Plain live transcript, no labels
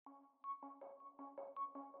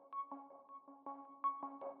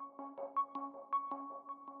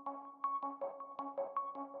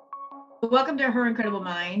welcome to Her Incredible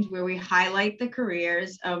Mind, where we highlight the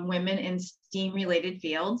careers of women in STEAM-related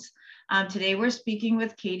fields. Today, we're speaking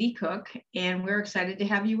with Katie Cook, and we're excited to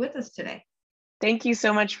have you with us today. Thank you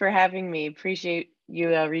so much for having me. Appreciate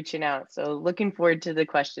you reaching out. So looking forward to the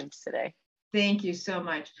questions today. Thank you so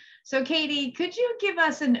much. So Katie, could you give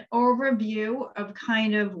us an overview of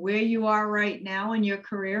kind of where you are right now in your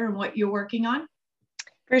career and what you're working on?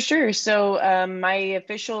 For sure. So my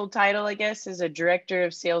official title, I guess, is a Director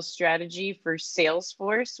of Sales Strategy for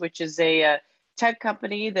Salesforce, which is a tech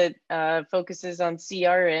company that focuses on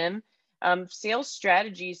CRM. Sales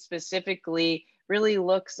strategy specifically really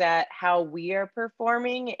looks at how we are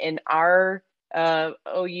performing in our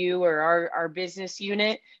OU or our business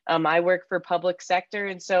unit. I work for public sector,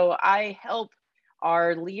 and so I help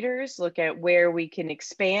our leaders look at where we can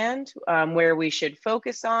expand, where we should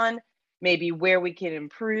focus on, maybe where we can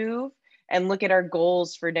improve, and look at our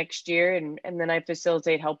goals for next year. And then I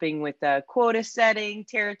facilitate helping with quota setting,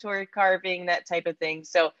 territory carving, that type of thing.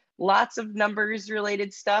 So lots of numbers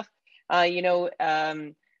related stuff.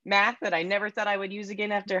 Math that I never thought I would use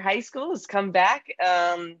again after high school has come back.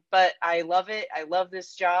 But I love it. I love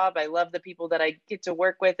this job. I love the people that I get to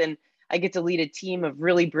work with, and I get to lead a team of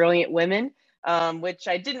really brilliant women. Which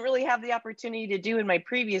I didn't really have the opportunity to do in my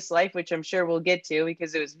previous life, which I'm sure we'll get to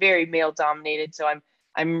because it was very male dominated. So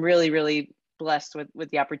I'm really, really blessed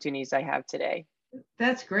with the opportunities I have today.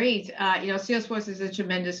 That's great. Salesforce is a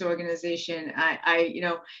tremendous organization.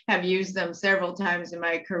 I have used them several times in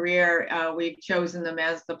my career. We've chosen them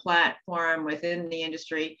as the platform within the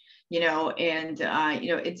industry,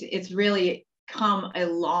 it's really come a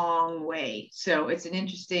long way. So it's an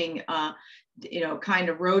interesting kind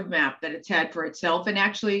of roadmap that it's had for itself, and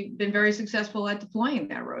actually been very successful at deploying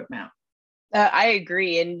that roadmap. I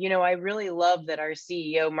agree. And, I really love that our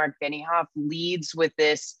CEO, Mark Benioff, leads with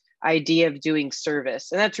this idea of doing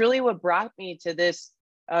service. And that's really what brought me to this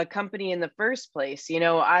company in the first place.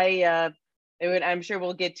 I'm sure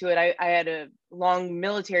we'll get to it. I had a long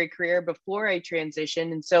military career before I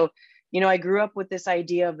transitioned. And so, I grew up with this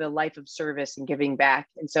idea of a life of service and giving back.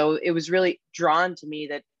 And so it was really drawn to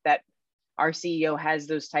me that our CEO has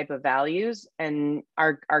those type of values, and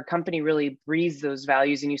our company really breathes those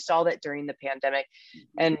values. And you saw that during the pandemic.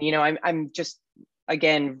 And, I'm just,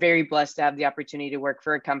 again, very blessed to have the opportunity to work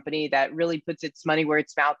for a company that really puts its money where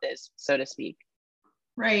its mouth is, so to speak.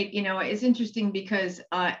 Right. It's interesting because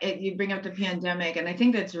you bring up the pandemic, and I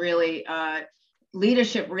think that's really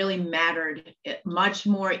leadership really mattered much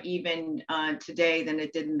more even today than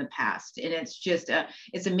it did in the past. And it's just,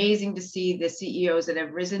 it's amazing to see the CEOs that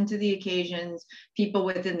have risen to the occasions, people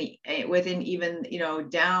within even,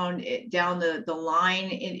 down the line,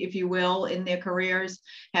 if you will, in their careers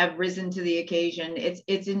have risen to the occasion.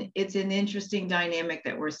 It's an interesting dynamic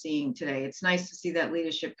that we're seeing today. It's nice to see that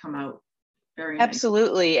leadership come out. Very nice.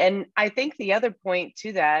 Absolutely. And I think the other point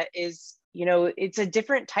to that is, it's a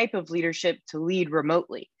different type of leadership to lead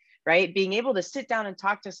remotely, right? Being able to sit down and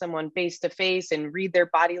talk to someone face to face and read their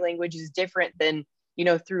body language is different than,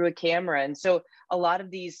 through a camera. And so a lot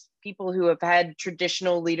of these people who have had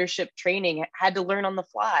traditional leadership training had to learn on the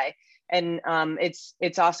fly. And it's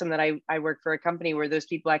awesome that I work for a company where those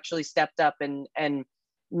people actually stepped up and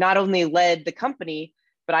not only led the company,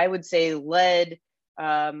 but I would say led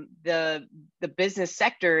the business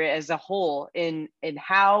sector as a whole in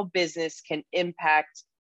how business can impact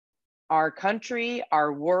our country,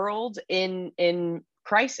 our world in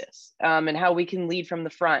crisis, and how we can lead from the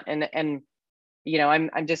front. And I'm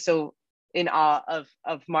just so in awe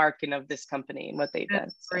of Mark and of this company and what they've done.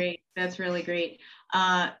 That's great. That's really great.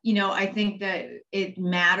 I think that it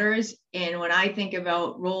matters. And when I think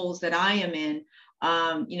about roles that I am in,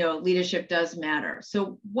 leadership does matter.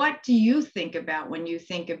 So what do you think about when you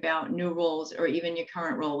think about new roles, or even your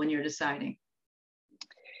current role when you're deciding?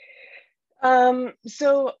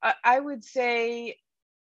 So I would say,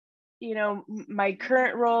 my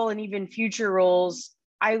current role and even future roles,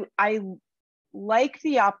 I like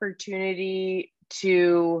the opportunity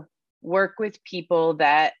to work with people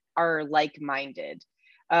that are like-minded,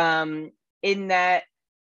 in that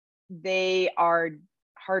they are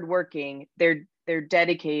hardworking, they're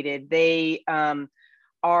dedicated, they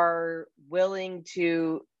are willing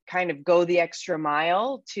to kind of go the extra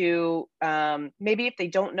mile to maybe if they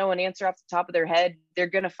don't know an answer off the top of their head, they're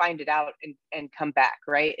going to find it out and come back,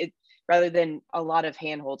 right? Rather than a lot of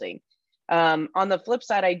hand-holding. On the flip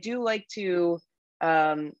side, I do like to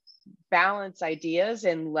balance ideas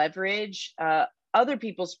and leverage other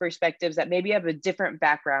people's perspectives that maybe have a different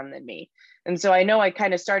background than me. And so I know I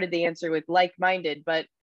kind of started the answer with like-minded, but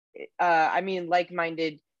I mean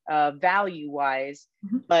like-minded value-wise,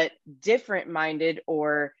 but different-minded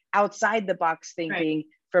or outside the box Right. thinking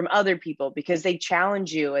from other people, because they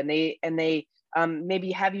challenge you and they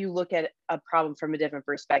maybe have you look at a problem from a different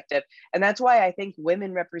perspective. And that's why I think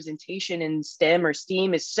women representation in STEM or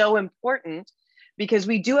STEAM is so important, because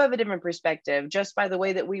we do have a different perspective just by the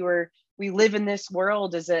way that we live in this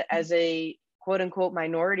world as a quote unquote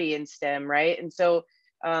minority in STEM, right? And so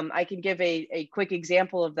I can give a quick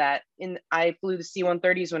example of that. I flew the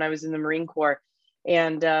C-130s when I was in the Marine Corps,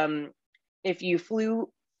 and if you flew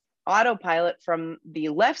autopilot from the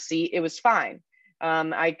left seat, it was fine.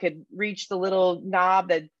 I could reach the little knob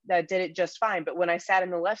that did it just fine. But when I sat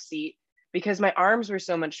in the left seat, because my arms were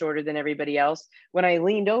so much shorter than everybody else, when I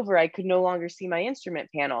leaned over, I could no longer see my instrument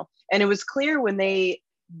panel. And it was clear when they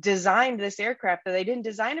designed this aircraft that they didn't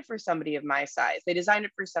design it for somebody of my size. They designed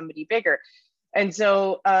it for somebody bigger. And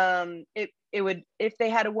so it would, if they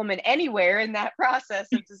had a woman anywhere in that process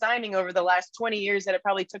of designing over the last 20 years that it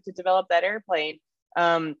probably took to develop that airplane,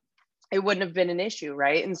 it wouldn't have been an issue,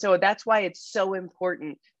 right? And so that's why it's so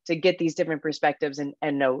important to get these different perspectives and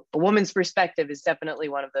know a woman's perspective is definitely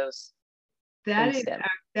one of those. That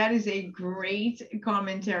is a great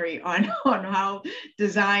commentary on how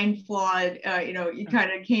design flawed. You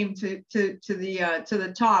kind of came to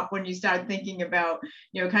the top when you start thinking about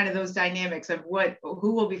kind of those dynamics of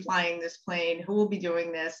who will be flying this plane, who will be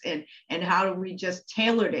doing this, and how do we just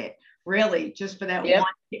tailored it really just for that one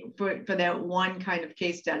for that one kind of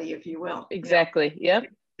case study, if you will. Exactly. Yep.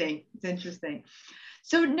 It's interesting.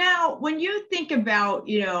 So now, when you think about,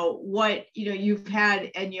 what, you've had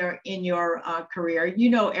in your career,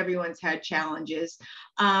 everyone's had challenges,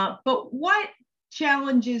 but what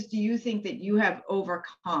challenges do you think that you have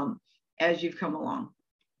overcome as you've come along?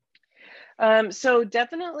 So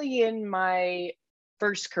definitely in my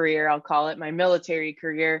first career, I'll call it my military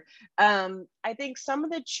career, I think some of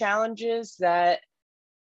the challenges that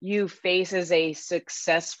you face as a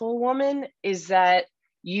successful woman is that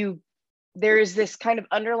there is this kind of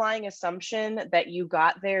underlying assumption that you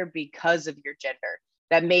got there because of your gender,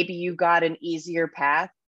 that maybe you got an easier path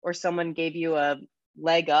or someone gave you a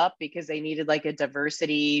leg up because they needed like a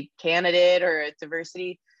diversity candidate or a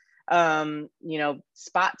diversity,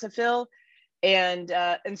 spot to fill. And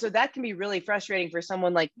so that can be really frustrating for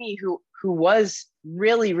someone like me who was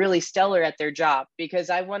really, really stellar at their job, because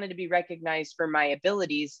I wanted to be recognized for my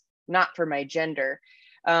abilities, not for my gender.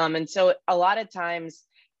 And so a lot of times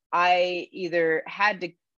I either had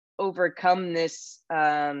to overcome this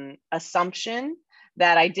assumption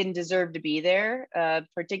that I didn't deserve to be there,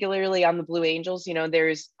 particularly on the Blue Angels.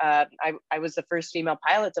 I was the first female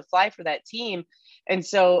pilot to fly for that team. And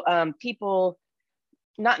so people,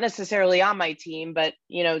 not necessarily on my team, but,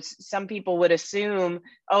 some people would assume,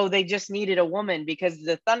 oh, they just needed a woman because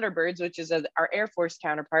the Thunderbirds, which is our Air Force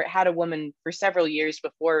counterpart, had a woman for several years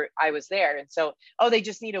before I was there. And so, oh, they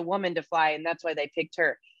just need a woman to fly, and that's why they picked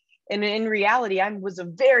her. And in reality, I was a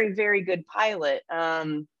very, very good pilot.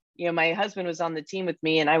 My husband was on the team with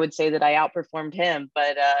me, and I would say that I outperformed him,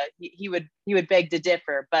 but he would beg to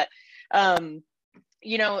differ. But,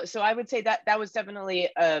 so I would say that was definitely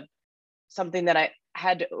something that I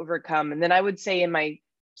had to overcome. And then I would say in my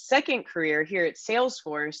second career here at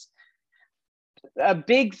Salesforce, a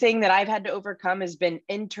big thing that I've had to overcome has been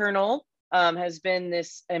internal, has been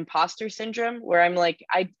this imposter syndrome, where I'm like,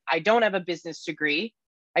 I don't have a business degree.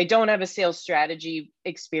 I don't have a sales strategy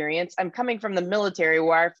experience. I'm coming from the military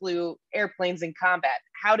where I flew airplanes in combat.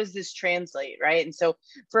 How does this translate, right? And so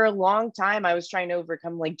for a long time, I was trying to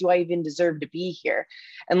overcome, like, do I even deserve to be here?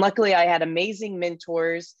 And luckily, I had amazing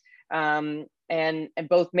mentors, and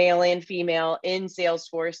both male and female in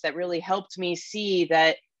Salesforce that really helped me see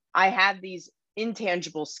that I have these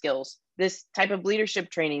intangible skills, this type of leadership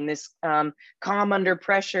training, this calm under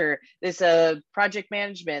pressure, this project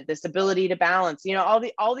management, this ability to balance,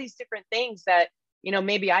 all these different things that,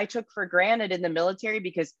 maybe I took for granted in the military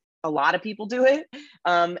because a lot of people do it.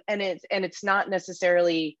 And it's not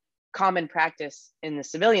necessarily common practice in the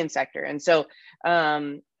civilian sector. And so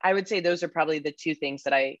I would say those are probably the two things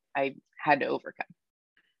that I had to overcome.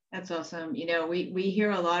 That's awesome. We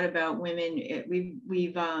hear a lot about women.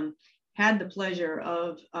 We've had the pleasure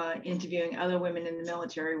of interviewing other women in the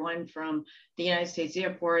military, one from the United States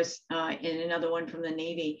Air Force and another one from the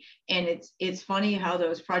Navy. And it's funny how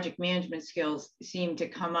those project management skills seem to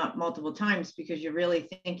come up multiple times, because you're really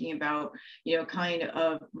thinking about, kind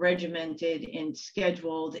of regimented and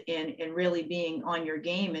scheduled and really being on your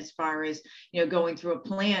game as far as, going through a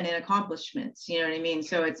plan and accomplishments, you know what I mean?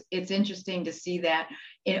 So it's interesting to see that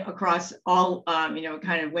across all,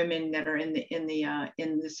 kind of women that are in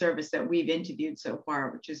the service that we've interviewed so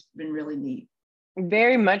far, which has been really neat.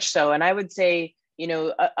 Very much so. And I would say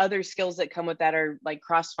other skills that come with that are like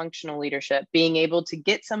cross-functional leadership, being able to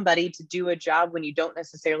get somebody to do a job when you don't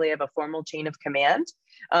necessarily have a formal chain of command.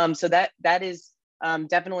 So that is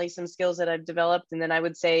definitely some skills that I've developed. And then I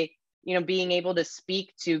would say, being able to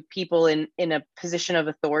speak to people in a position of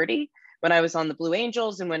authority. When I was on the Blue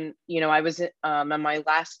Angels and when, I was on my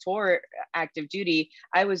last tour active duty,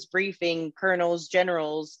 I was briefing colonels,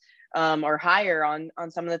 generals, or higher on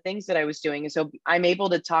some of the things that I was doing. And so I'm able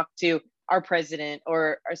to talk to our president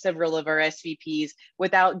or several of our SVPs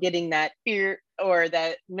without getting that fear or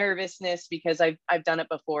that nervousness, because I've done it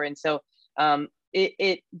before. And so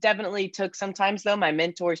it definitely took sometimes, though, my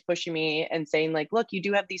mentors pushing me and saying like, look, you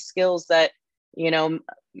do have these skills that,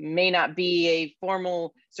 may not be a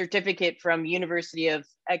formal certificate from University of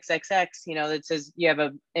XXX, that says you have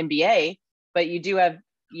an MBA, but you do have,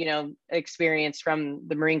 experience from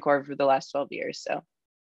the Marine Corps for the last 12 years. So.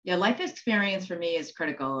 Yeah, life experience for me is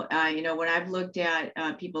critical. When I've looked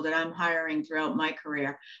at people that I'm hiring throughout my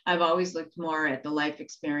career, I've always looked more at the life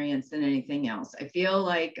experience than anything else. I feel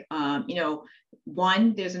like,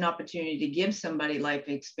 one, there's an opportunity to give somebody life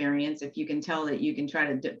experience if you can tell that you can try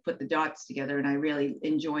to put the dots together. And I really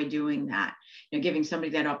enjoy doing that, giving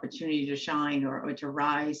somebody that opportunity to shine or to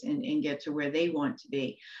rise and get to where they want to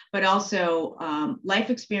be. But also life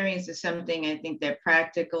experience is something I think that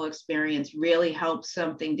practical experience really helps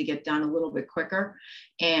something to get done a little bit quicker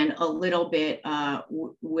and a little bit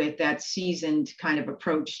with that seasoned kind of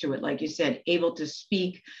approach to it. Like you said, able to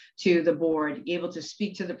speak to the board, able to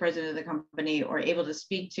speak to the president of the company, or able to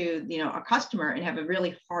speak to, a customer and have a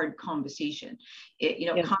really hard conversation. It,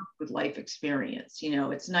 comes with life experience.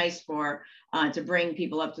 It's nice for to bring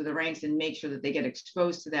people up to the ranks and make sure that they get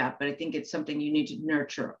exposed to that. But I think it's something you need to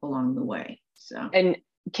nurture along the way. So. And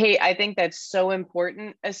Kate, I think that's so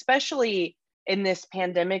important, especially in this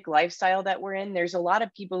pandemic lifestyle that we're in. There's a lot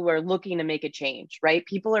of people who are looking to make a change, right?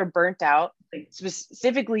 People are burnt out,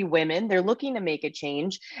 specifically women. They're looking to make a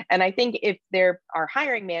change. And I think if there are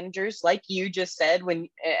hiring managers, like you just said,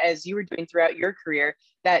 as you were doing throughout your career,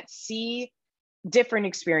 that see different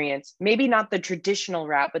experience, maybe not the traditional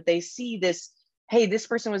route, but they see this, hey, this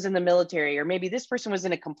person was in the military, or maybe this person was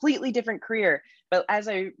in a completely different career. But as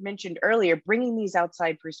I mentioned earlier, bringing these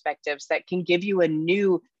outside perspectives that can give you a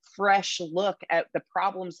new, fresh look at the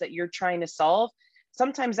problems that you're trying to solve,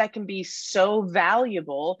 sometimes that can be so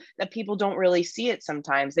valuable that people don't really see it.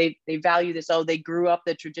 Sometimes they value this, they grew up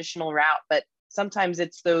the traditional route, but sometimes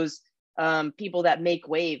it's those people that make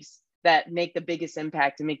waves that make the biggest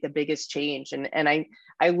impact and make the biggest change. And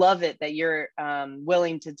I love it that you're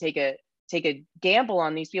willing to take a gamble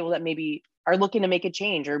on these people that maybe are looking to make a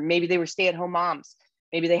change, or maybe they were stay-at-home moms.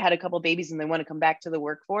 Maybe they had a couple of babies and they want to come back to the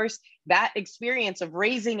workforce. That experience of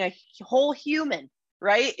raising a whole human,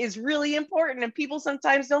 right, is really important. And people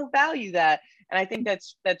sometimes don't value that. And I think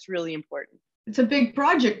that's really important. It's a big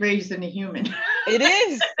project raising a human. It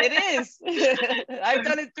is. I've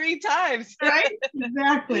done it 3 times. Right?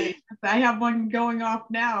 Exactly. I have one going off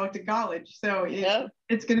now to college. So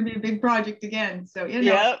it's going to be a big project again. So,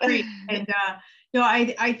 great. And,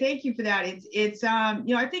 I thank you for that. It's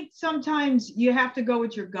I think sometimes you have to go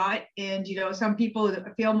with your gut, and, some people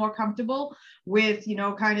feel more comfortable with,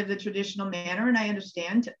 kind of the traditional manner. And I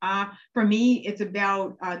understand. For me, it's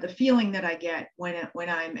about the feeling that I get when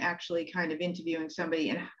I'm actually kind of interviewing somebody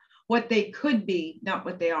and what they could be, not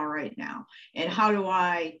what they are right now. And how do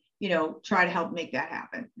I, try to help make that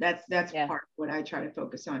happen? That's part of what I try to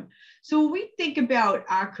focus on. So when we think about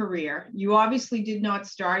our career, you obviously did not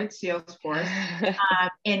start at Salesforce,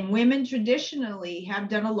 and women traditionally have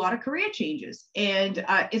done a lot of career changes, and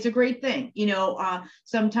it's a great thing.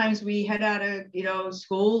 Sometimes we head out of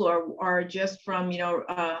school or just from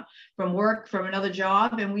from work, from another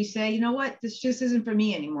job, and we say, what, this just isn't for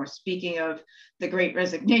me anymore. Speaking of the Great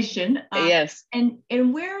Resignation, yes.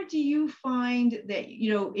 And where do you find that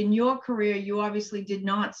in your career, you obviously did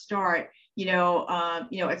not start at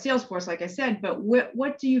Salesforce, like I said, but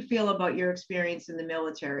what do you feel about your experience in the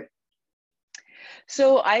military?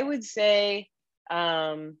 So I would say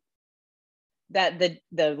that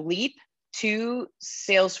the leap to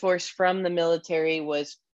Salesforce from the military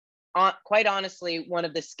was quite honestly one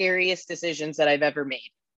of the scariest decisions that I've ever made.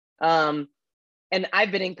 And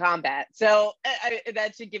I've been in combat, so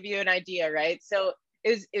that should give you an idea, right? So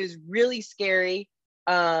it was really scary,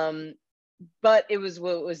 but it was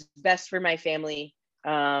what was best for my family.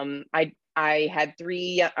 I have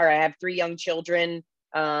 3 young children,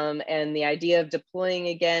 and the idea of deploying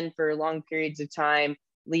again for long periods of time,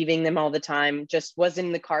 leaving them all the time, just wasn't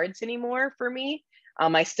in the cards anymore for me.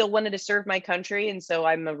 I still wanted to serve my country. And so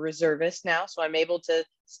I'm a reservist now. So I'm able to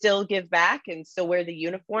still give back and still wear the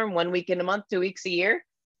uniform 1 week in a month, 2 weeks a year,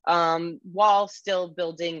 while still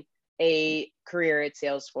building a career at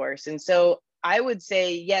Salesforce. And so I would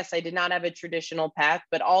say, yes, I did not have a traditional path,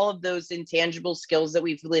 but all of those intangible skills that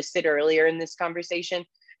we've listed earlier in this conversation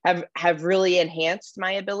have really enhanced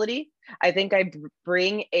my ability. I think I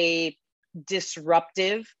bring a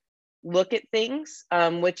disruptive look at things,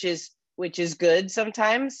 which is good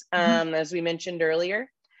sometimes, as we mentioned earlier.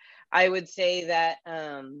 I would say that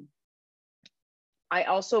I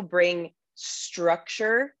also bring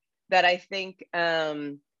structure that I think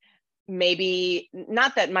maybe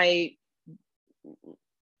not that my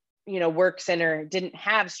work center didn't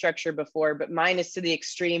have structure before, but mine is to the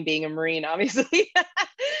extreme, being a Marine, obviously.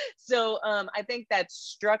 So I think that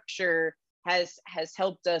structure has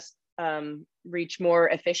helped us reach more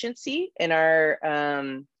efficiency in our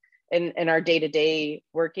in our day-to-day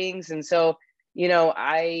workings. And so,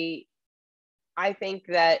 I think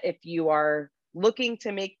that if you are looking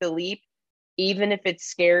to make the leap, even if it's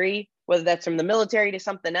scary, whether that's from the military to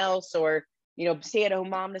something else, or stay-at-home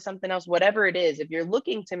mom to something else, whatever it is, if you're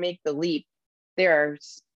looking to make the leap, and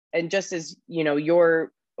just as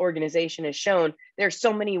your organization has shown, there's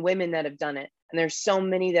so many women that have done it, and there's so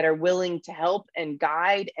many that are willing to help and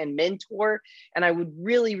guide and mentor. And I would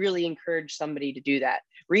really, really encourage somebody to do that.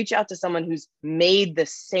 Reach out to someone who's made the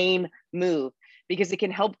same move, because it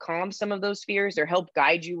can help calm some of those fears or help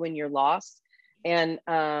guide you when you're lost. And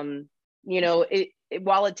while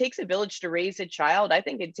it takes a village to raise a child, I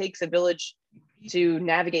think it takes a village to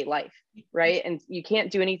navigate life, right? And you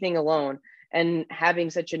can't do anything alone. And having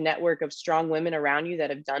such a network of strong women around you that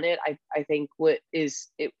have done it, I think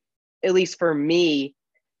at least for me,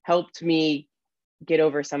 helped me get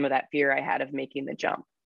over some of that fear I had of making the jump.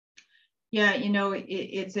 Yeah,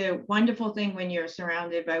 it's a wonderful thing when you're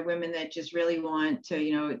surrounded by women that just really want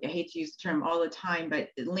to, I hate to use the term all the time, but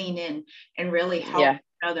lean in and really help each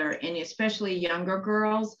other, and especially younger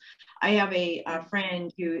girls. I have a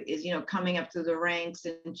friend who is, coming up through the ranks,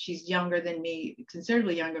 and she's younger than me,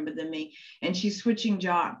 considerably younger than me, and she's switching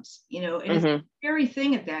jobs, and it's a scary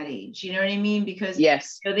thing at that age, you know what I mean? Because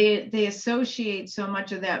they associate so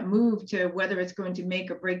much of that move to whether it's going to make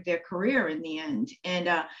or break their career in the end. And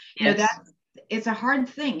it's a hard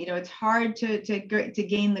thing, it's hard to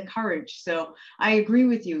gain the courage. So I agree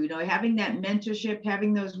with you, having that mentorship,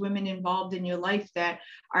 having those women involved in your life that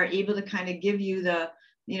are able to kind of give you the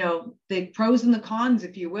pros and the cons,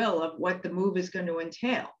 if you will, of what the move is going to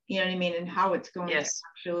entail, you know what I mean, and how it's going to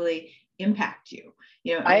actually impact you.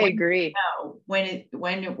 I agree. When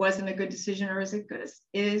it wasn't a good decision, or is it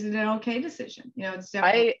an okay decision? It's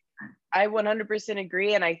definitely. I 100%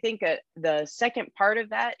 agree. And I think the second part of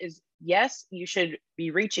that is, yes, you should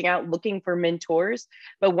be reaching out, looking for mentors.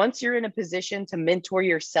 But once you're in a position to mentor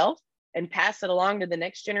yourself and pass it along to the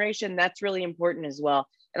next generation, that's really important as well.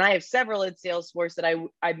 And I have several at Salesforce that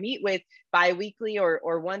I meet with bi-weekly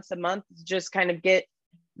or once a month, just kind of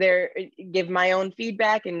give my own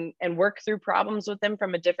feedback and work through problems with them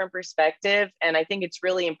from a different perspective. And I think it's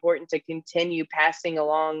really important to continue passing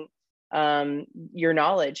along your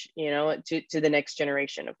knowledge, to the next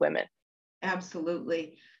generation of women.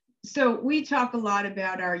 Absolutely. So we talk a lot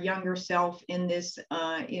about our younger self in this,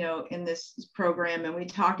 in this program, and we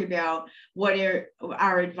talk about what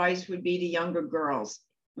our advice would be to younger girls.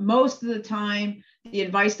 Most of the time, the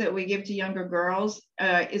advice that we give to younger girls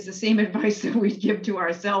is the same advice that we give to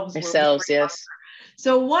ourselves. Yes.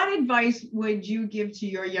 So what advice would you give to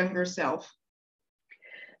your younger self?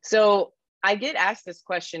 So I get asked this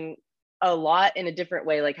question a lot in a different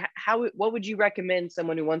way. Like, what would you recommend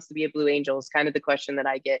someone who wants to be a Blue Angel is kind of the question that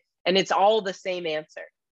I get. And it's all the same answer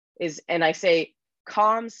and I say,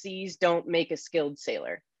 calm seas don't make a skilled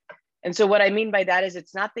sailor. And so what I mean by that is,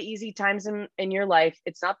 it's not the easy times in your life.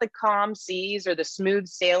 It's not the calm seas or the smooth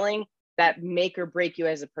sailing that make or break you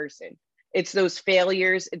as a person. It's those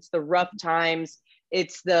failures. It's the rough times.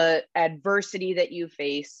 It's the adversity that you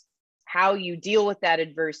face, how you deal with that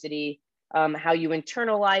adversity, how you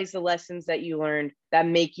internalize the lessons that you learned that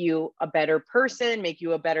make you a better person, make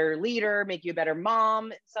you a better leader, make you a better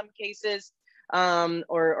mom in some cases,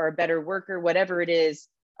 or a better worker, whatever it is.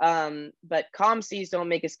 But calm seas don't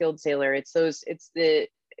make a skilled sailor. It's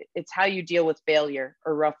how you deal with failure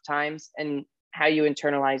or rough times, and how you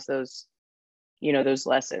internalize those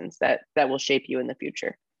lessons that will shape you in the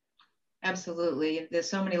future. Absolutely. There's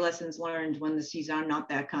so many lessons learned when the seas are not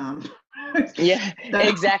that calm. Yeah,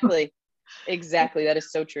 exactly. Exactly. That is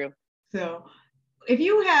so true. So if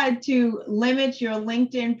you had to limit your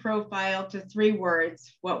LinkedIn profile to 3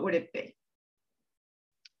 words, what would it be?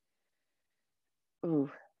 Ooh.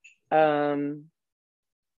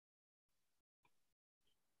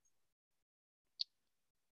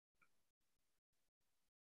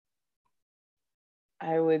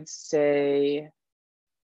 I would say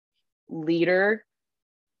leader,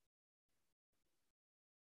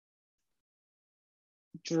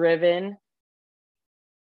 driven,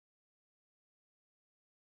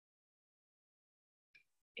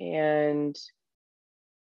 and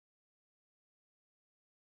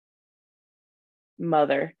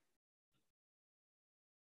mother.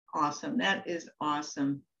 Awesome. That is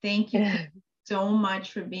awesome. Thank you so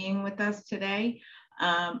much for being with us today.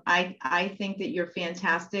 I think that you're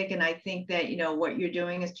fantastic, and I think that what you're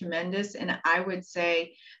doing is tremendous. And I would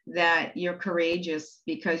say that you're courageous,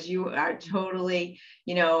 because you are totally,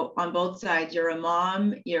 on both sides. You're a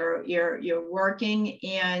mom, you're working,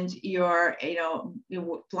 and you're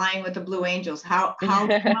flying with the Blue Angels. How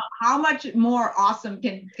much more awesome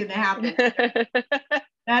can happen?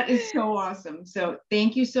 That is so awesome. So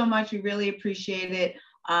thank you so much. We really appreciate it.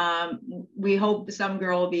 We hope some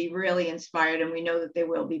girl will be really inspired, and we know that they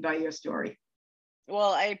will be by your story.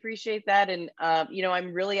 Well, I appreciate that. And,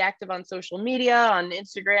 I'm really active on social media, on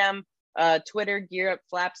Instagram, Twitter. Gear Up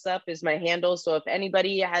Flaps Up is my handle. So if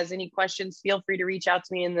anybody has any questions, feel free to reach out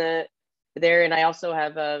to me there. And I also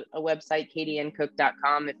have a website,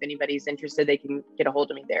 katiencook.com. If anybody's interested, they can get a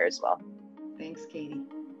hold of me there as well. Thanks, Katie.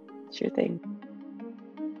 Sure thing.